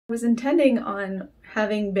was intending on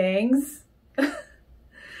having bangs, but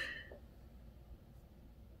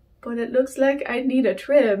it looks like I need a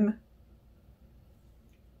trim.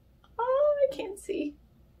 Oh, I can't see.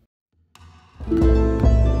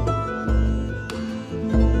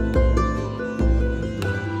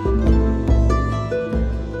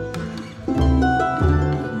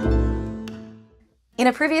 In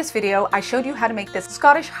a previous video, I showed you how to make this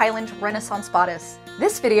Scottish Highland Renaissance bodice.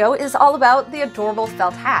 This video is all about the adorable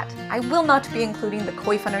felt hat. I will not be including the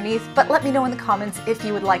coif underneath, but let me know in the comments if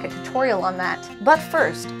you would like a tutorial on that. But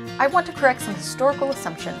first, I want to correct some historical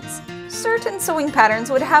assumptions. Certain sewing patterns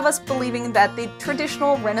would have us believing that the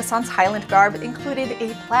traditional Renaissance Highland garb included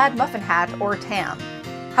a plaid muffin hat or tam.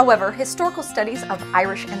 However, historical studies of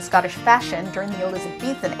Irish and Scottish fashion during the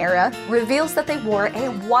Elizabethan era reveals that they wore a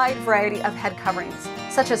wide variety of head coverings,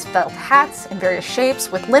 such as felt hats in various shapes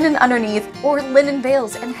with linen underneath or linen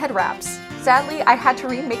veils and head wraps. Sadly, I had to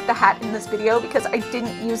remake the hat in this video because I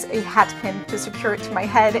didn't use a hat pin to secure it to my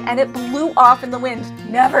head and it blew off in the wind,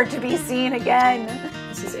 never to be seen again.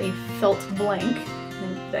 This is a felt blank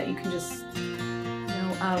that you can just,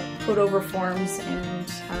 put over forms and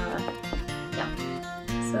yeah.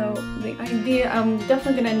 So the idea, I'm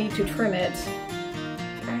definitely gonna need to trim it.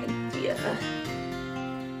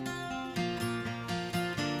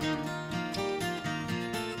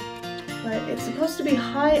 But it's supposed to be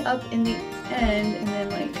high up in the end and then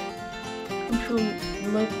like come to a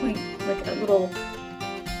low point, like a little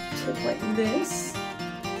tip like this.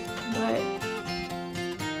 But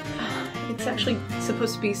it's actually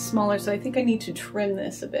supposed to be smaller, so I think I need to trim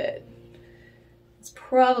this a bit. It's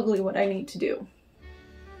probably what I need to do.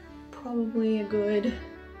 Probably a good...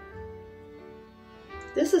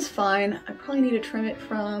 This is fine. I probably need to trim it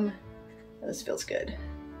from... Oh, this feels good.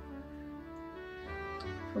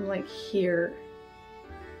 From like here.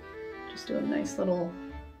 Just do a nice little...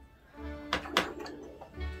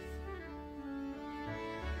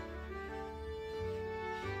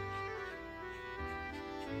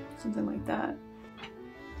 Something like that.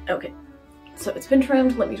 Okay, so it's been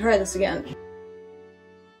trimmed. Let me try this again.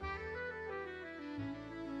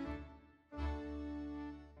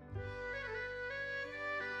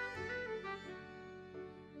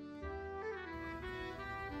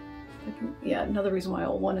 Yeah, another reason why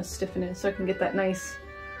I'll want to stiffen it so I can get that nice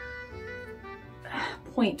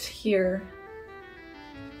point here.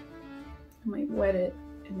 I might wet it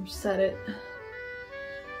and set it.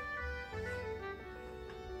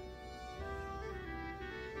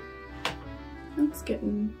 It's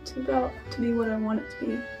getting to be what I want it to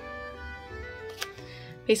be.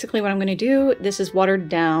 Basically what I'm going to do, this is watered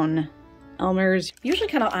down Elmer's. Usually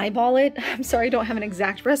kind of eyeball it. I'm sorry I don't have an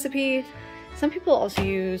exact recipe. Some people also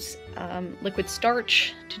use liquid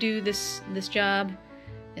starch to do this job.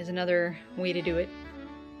 Is another way to do it.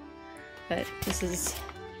 But this is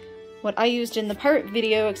what I used in the pirate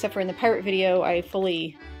video, except for in the pirate video I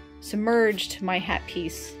fully submerged my hat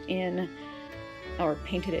piece in, or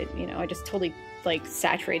painted it, I just totally like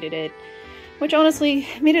saturated it, which honestly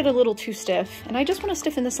made it a little too stiff, and I just want to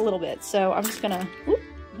stiffen this a little bit, so I'm just gonna,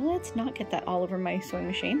 let's not get that all over my sewing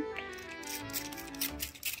machine.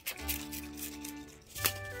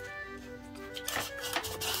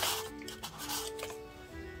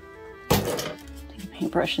 Take a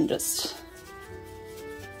paintbrush and just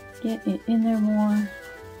get it in there more.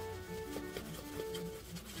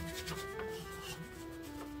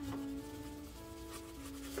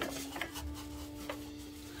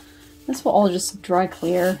 This will all just dry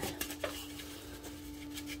clear.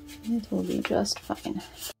 It will be just fine.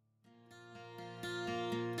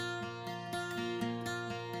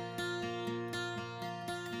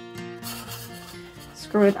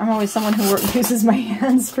 Screw it, I'm always someone who uses my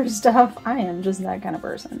hands for stuff. I am just that kind of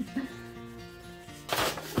person.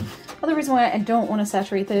 Other reason why I don't want to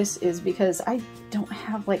saturate this is because I don't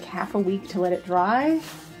have like half a week to let it dry.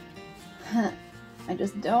 I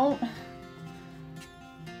just don't.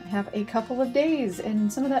 Have a couple of days,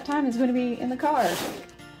 and some of that time is going to be in the car.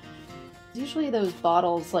 Usually those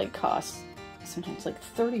bottles like cost sometimes like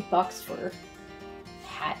 30 bucks for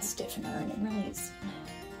hat stiffener, and it really is.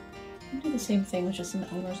 I do the same thing with just some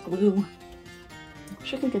Elmer's glue. I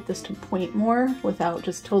wish I could get this to point more without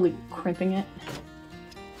just totally crimping it.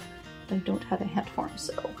 But I don't have a hat form,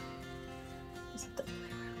 so just the way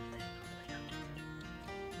around it.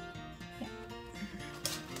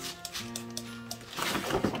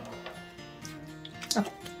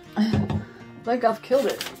 Like I've killed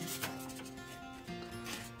it.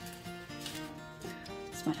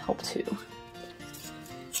 This might help too.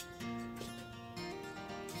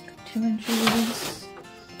 2 inches.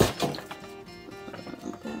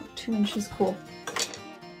 About 2 inches, cool.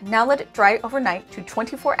 Now let it dry overnight to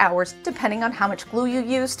 24 hours, depending on how much glue you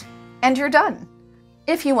used, and you're done.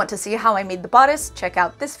 If you want to see how I made the bodice, check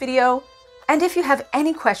out this video. And if you have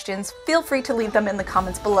any questions, feel free to leave them in the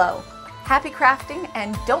comments below. Happy crafting,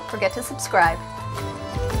 and don't forget to subscribe.